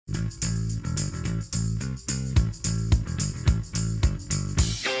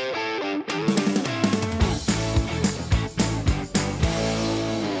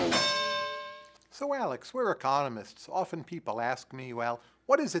Alex, we're economists. Often people ask me, well,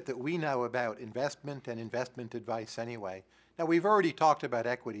 what is it that we know about investment and investment advice anyway? Now, we've already talked about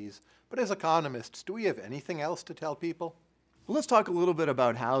equities, but as economists, do we have anything else to tell people? Well, let's talk a little bit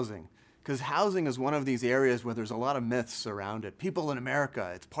about housing, because housing is one of these areas where there's a lot of myths around it. People in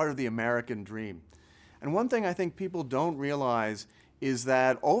America, it's part of the American dream. And one thing I think people don't realize is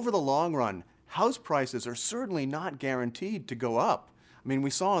that over the long run, house prices are certainly not guaranteed to go up. I mean,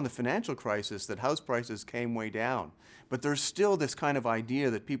 we saw in the financial crisis that house prices came way down, but there's still this kind of idea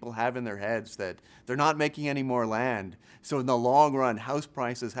that people have in their heads that they're not making any more land, so in the long run, house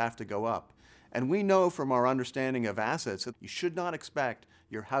prices have to go up. And we know from our understanding of assets that you should not expect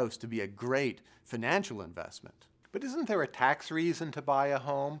your house to be a great financial investment. But isn't there a tax reason to buy a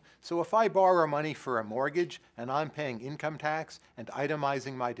home? So if I borrow money for a mortgage and I'm paying income tax and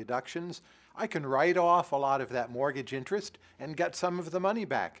itemizing my deductions, I can write off a lot of that mortgage interest and get some of the money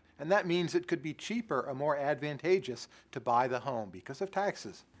back. And that means it could be cheaper or more advantageous to buy the home because of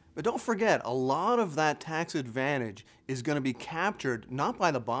taxes. But don't forget, a lot of that tax advantage is going to be captured not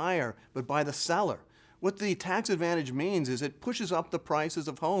by the buyer, but by the seller. What the tax advantage means is it pushes up the prices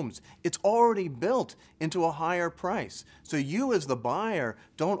of homes. It's already built into a higher price. So you as the buyer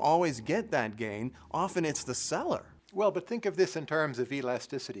don't always get that gain. Often it's the seller. Well, but think of this in terms of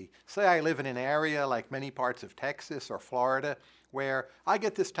elasticity. Say I live in an area like many parts of Texas or Florida where I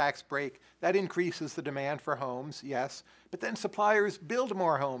get this tax break. That increases the demand for homes, yes, but then suppliers build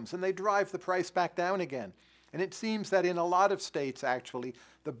more homes and they drive the price back down again. And it seems that in a lot of states, actually,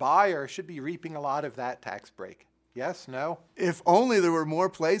 the buyer should be reaping a lot of that tax break. Yes? No? If only there were more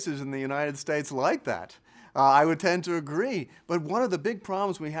places in the United States like that. I would tend to agree. But one of the big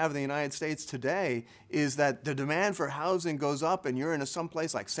problems we have in the United States today is that the demand for housing goes up and you're in some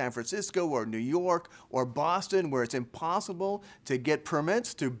place like San Francisco or New York or Boston where it's impossible to get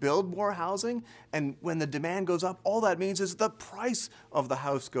permits to build more housing. And when the demand goes up, all that means is the price of the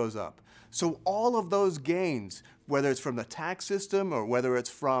house goes up. So all of those gains, whether it's from the tax system or whether it's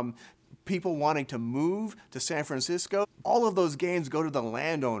from people wanting to move to San Francisco, all of those gains go to the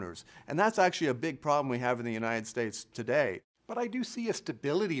landowners. And that's actually a big problem we have in the United States today. But I do see a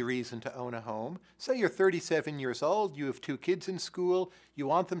stability reason to own a home. Say you're 37 years old, you have 2 kids in school, you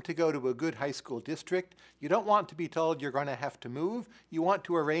want them to go to a good high school district, you don't want to be told you're going to have to move, you want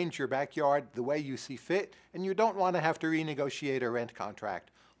to arrange your backyard the way you see fit, and you don't want to have to renegotiate a rent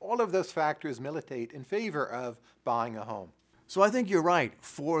contract. All of those factors militate in favor of buying a home. So I think you're right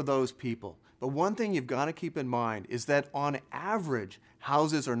for those people. But one thing you've got to keep in mind is that on average,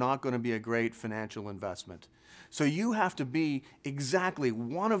 houses are not going to be a great financial investment. So you have to be exactly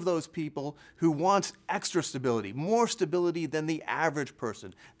one of those people who wants extra stability, more stability than the average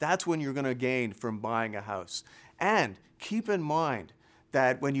person. That's when you're going to gain from buying a house. And keep in mind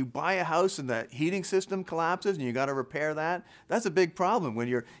that when you buy a house and the heating system collapses and you got to repair that, that's a big problem. When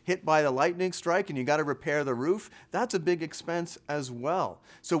you're hit by the lightning strike and you got to repair the roof, that's a big expense as well.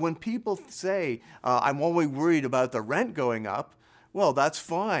 So when people say, I'm only worried about the rent going up, well, that's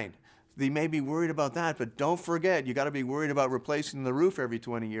fine. They may be worried about that, but don't forget, you got to be worried about replacing the roof every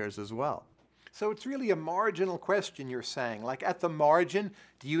 20 years as well. So it's really a marginal question you're saying. Like at the margin,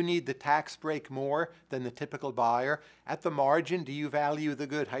 do you need the tax break more than the typical buyer? At the margin, do you value the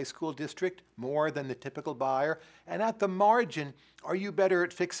good high school district more than the typical buyer? And at the margin, are you better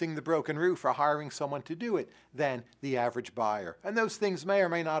at fixing the broken roof or hiring someone to do it than the average buyer? And those things may or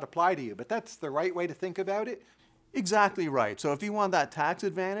may not apply to you, but that's the right way to think about it. Exactly right. So if you want that tax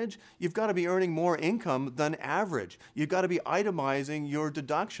advantage, you've got to be earning more income than average. You've got to be itemizing your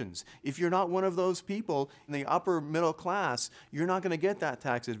deductions. If you're not one of those people in the upper middle class, you're not going to get that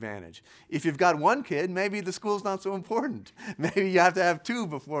tax advantage. If you've got 1 kid, maybe the school's not so important. Maybe you have to have 2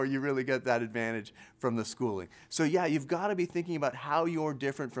 before you really get that advantage from the schooling. So yeah, you've got to be thinking about how you're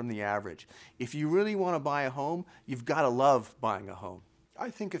different from the average. If you really want to buy a home, you've got to love buying a home. I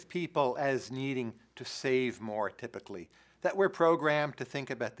think of people as needing to save more typically, that we're programmed to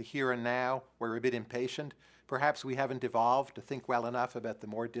think about the here and now, we're a bit impatient, perhaps we haven't evolved to think well enough about the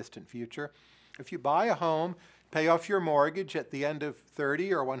more distant future. If you buy a home, pay off your mortgage at the end of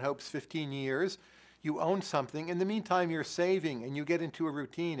 30 or one hopes 15 years, you own something, in the meantime you're saving and you get into a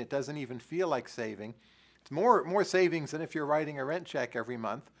routine, it doesn't even feel like saving. It's more savings than if you're writing a rent check every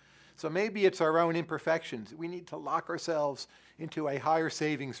month. So maybe it's our own imperfections. We need to lock ourselves into a higher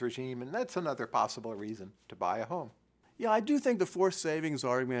savings regime, and that's another possible reason to buy a home. Yeah, I do think the forced savings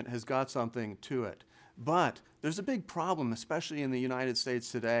argument has got something to it. But there's a big problem, especially in the United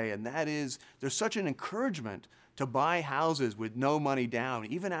States today, and that is there's such an encouragement to buy houses with no money down,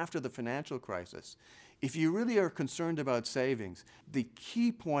 even after the financial crisis. If you really are concerned about savings, the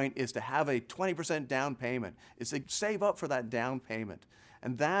key point is to have a 20% down payment. Is to save up for that down payment.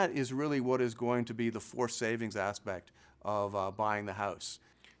 And that is really what is going to be the forced savings aspect of buying the house.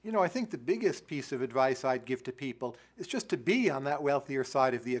 You know, I think the biggest piece of advice I'd give to people is just to be on that wealthier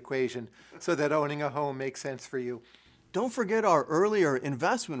side of the equation so that owning a home makes sense for you. Don't forget our earlier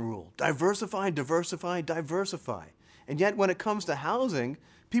investment rule: diversify, diversify, diversify. And yet when it comes to housing,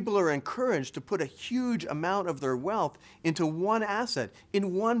 people are encouraged to put a huge amount of their wealth into one asset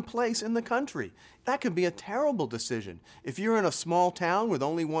in one place in the country. That could be a terrible decision. If you're in a small town with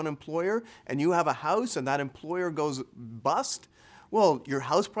only one employer and you have a house and that employer goes bust, well, your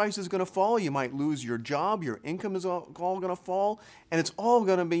house price is going to fall, you might lose your job, your income is all going to fall, and it's all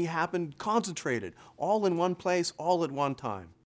going to be concentrated, all in one place, all at one time.